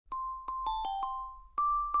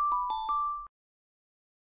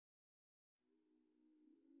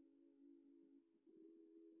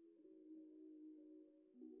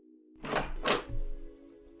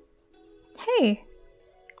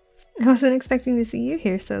I wasn't expecting to see you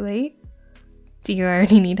here so late. Do you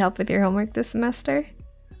already need help with your homework this semester?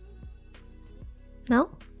 No?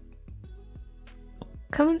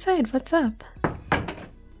 Come inside, what's up?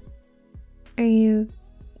 Are you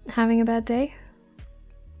having a bad day?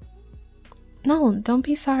 No, don't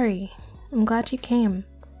be sorry. I'm glad you came.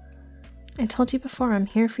 I told you before, I'm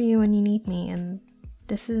here for you when you need me, and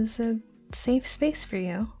this is a safe space for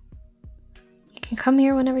you. You can come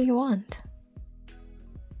here whenever you want.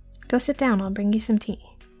 Go sit down, I'll bring you some tea.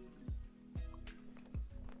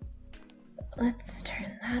 Let's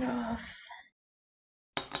turn that off.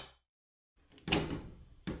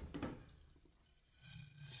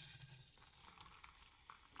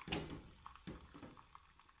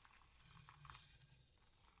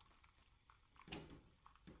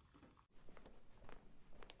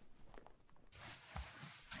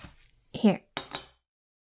 Here.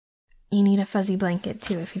 You need a fuzzy blanket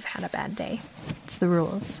too if you've had a bad day. It's the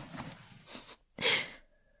rules.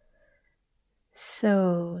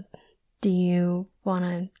 So, do you want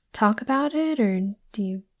to talk about it, or do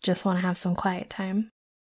you just want to have some quiet time?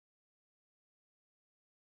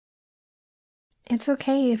 It's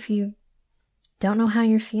okay if you don't know how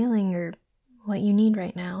you're feeling or what you need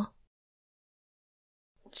right now.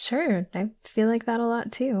 Sure, I feel like that a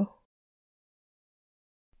lot too.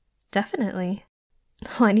 Definitely.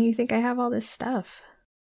 Why do you think I have all this stuff?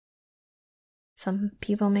 Some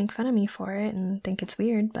people make fun of me for it and think it's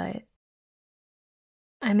weird, but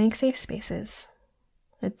I make safe spaces.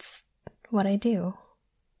 It's what I do.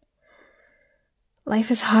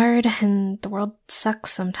 Life is hard and the world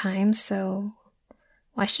sucks sometimes, so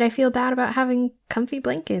why should I feel bad about having comfy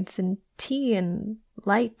blankets and tea and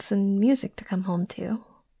lights and music to come home to?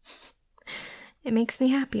 It makes me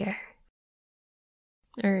happier.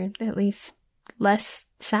 Or at least less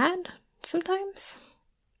sad sometimes.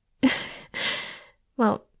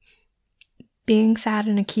 Well, being sad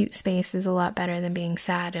in a cute space is a lot better than being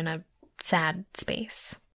sad in a sad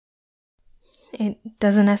space. It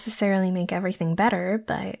doesn't necessarily make everything better,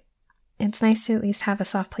 but it's nice to at least have a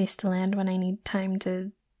soft place to land when I need time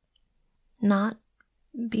to not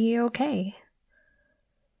be okay.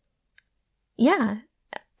 Yeah,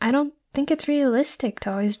 I don't think it's realistic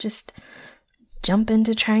to always just jump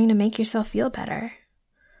into trying to make yourself feel better.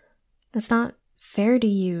 That's not fair to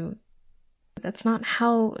you. That's not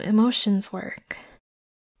how emotions work.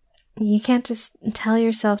 You can't just tell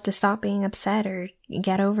yourself to stop being upset or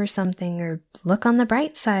get over something or look on the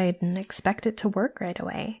bright side and expect it to work right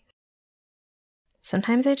away.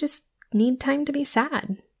 Sometimes I just need time to be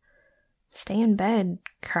sad. Stay in bed,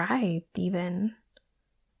 cry even.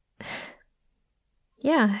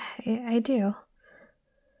 Yeah, I do.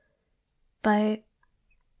 But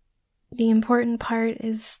the important part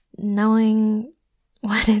is knowing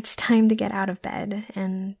when it's time to get out of bed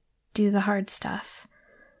and do the hard stuff.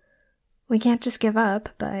 We can't just give up,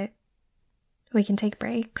 but we can take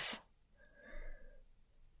breaks.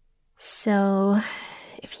 So,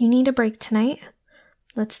 if you need a break tonight,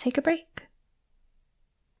 let's take a break.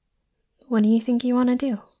 What do you think you want to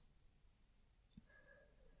do?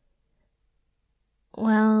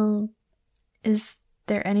 Well, is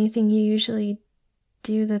there anything you usually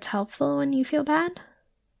do that's helpful when you feel bad?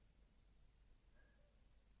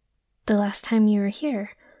 The last time you were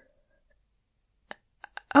here.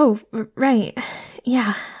 Oh, right.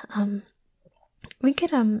 Yeah, we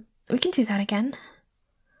can do that again.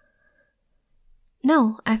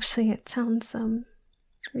 No, actually, it sounds,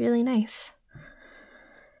 really nice.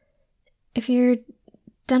 If you're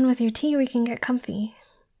done with your tea, we can get comfy.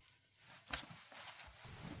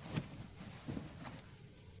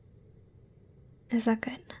 Is that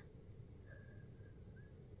good?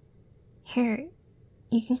 Here,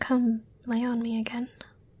 you can come lay on me again.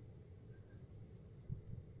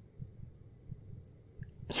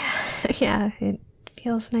 Yeah, it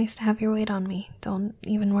feels nice to have your weight on me. Don't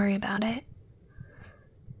even worry about it.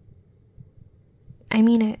 I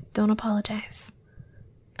mean it, don't apologize.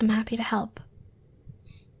 I'm happy to help.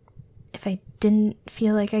 If I didn't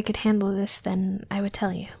feel like I could handle this, then I would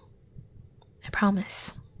tell you. I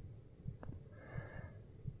promise.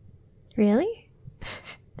 Really?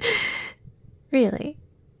 Really?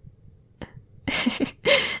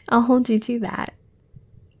 I'll hold you to that.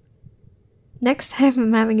 Next time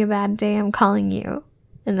I'm having a bad day, I'm calling you,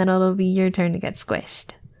 and then it'll be your turn to get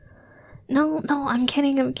squished. No, I'm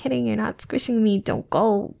kidding, you're not squishing me, don't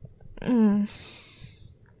go.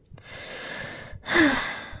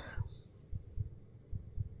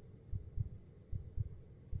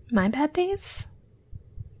 My bad days?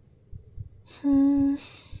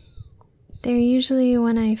 They're usually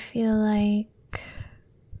when I feel like...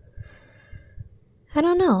 I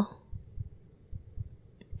don't know.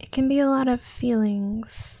 it can be a lot of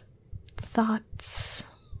feelings, thoughts.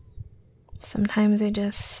 Sometimes I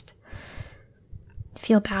just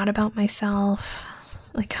feel bad about myself,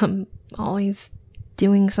 like I'm always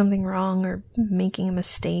doing something wrong or making a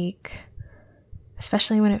mistake,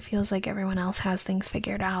 especially when it feels like everyone else has things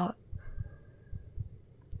figured out.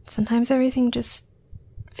 Sometimes everything just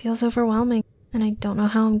feels overwhelming and I don't know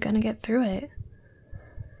how I'm gonna get through it.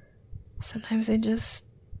 Sometimes I just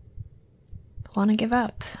want to give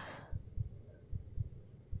up.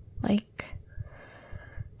 Like,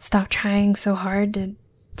 stop trying so hard to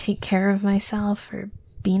take care of myself or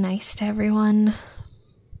be nice to everyone.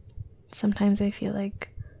 Sometimes I feel like,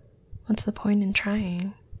 what's the point in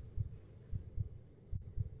trying?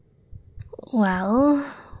 Well,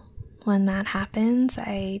 when that happens,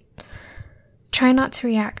 I try not to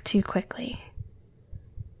react too quickly.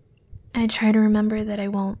 I try to remember that I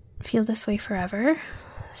won't feel this way forever,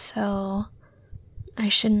 so I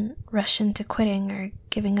shouldn't rush into quitting or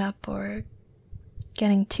giving up or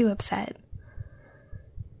getting too upset.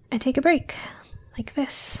 I take a break, like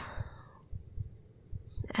this.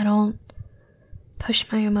 I don't push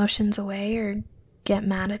my emotions away or get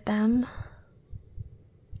mad at them.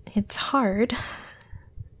 It's hard,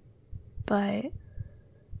 but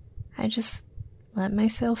I just let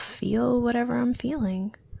myself feel whatever I'm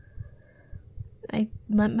feeling. I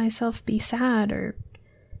let myself be sad or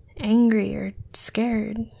angry or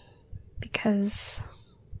scared because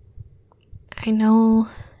I know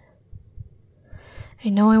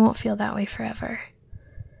I won't feel that way forever.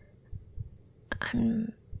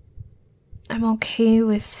 I'm okay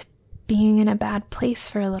with being in a bad place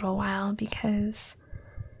for a little while because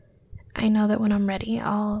I know that when I'm ready,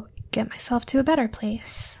 I'll get myself to a better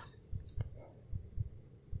place.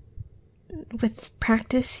 With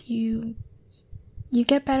practice, you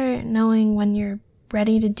get better at knowing when you're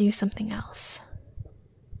ready to do something else.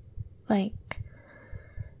 Like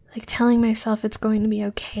telling myself it's going to be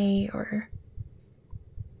okay, or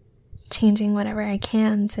changing whatever I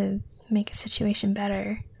can to make a situation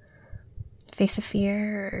better, face a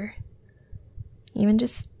fear, or even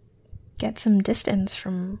just get some distance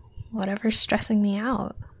from whatever's stressing me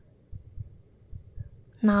out.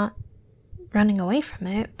 Not running away from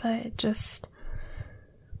it, but just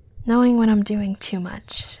knowing when I'm doing too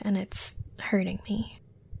much and it's hurting me.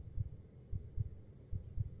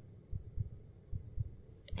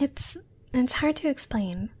 It's hard to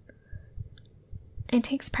explain. It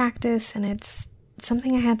takes practice, and it's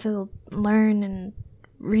something I had to learn and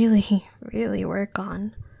really, really work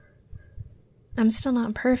on. I'm still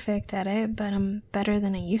not perfect at it, but I'm better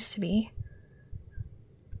than I used to be.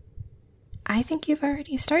 I think you've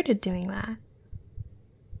already started doing that.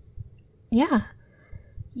 Yeah,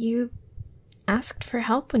 you asked for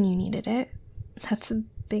help when you needed it. That's a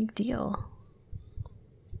big deal.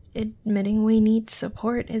 Admitting we need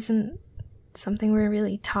support isn't something we're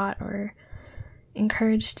really taught or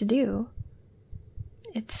encouraged to do.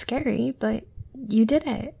 It's scary, but you did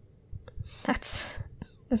it. That's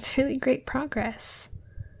really great progress.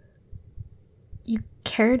 You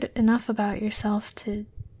cared enough about yourself to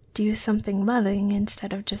do something loving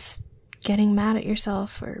instead of just getting mad at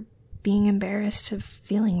yourself or being embarrassed of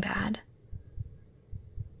feeling bad.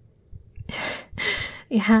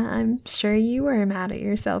 Yeah, I'm sure you were mad at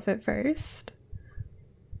yourself at first.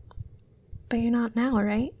 But you're not now,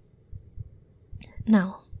 right?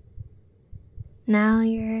 No. Now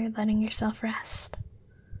you're letting yourself rest.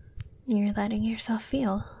 You're letting yourself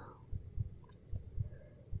feel.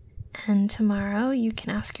 And tomorrow you can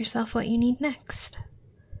ask yourself what you need next.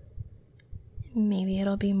 Maybe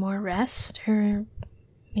it'll be more rest, or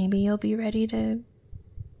maybe you'll be ready to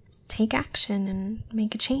take action and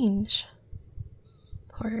make a change.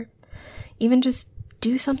 Or even just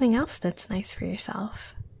do something else that's nice for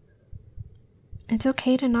yourself. It's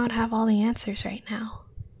okay to not have all the answers right now.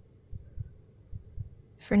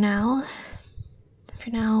 For now,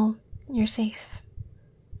 you're safe.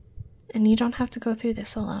 And you don't have to go through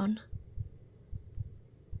this alone.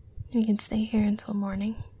 We can stay here until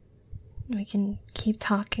morning. We can keep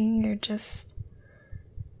talking or just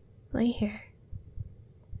lay here.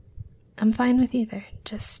 I'm fine with either.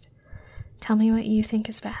 Just tell me what you think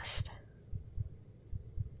is best.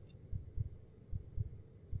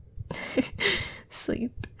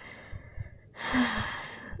 Sleep.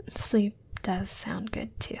 Sleep does sound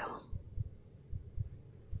good too.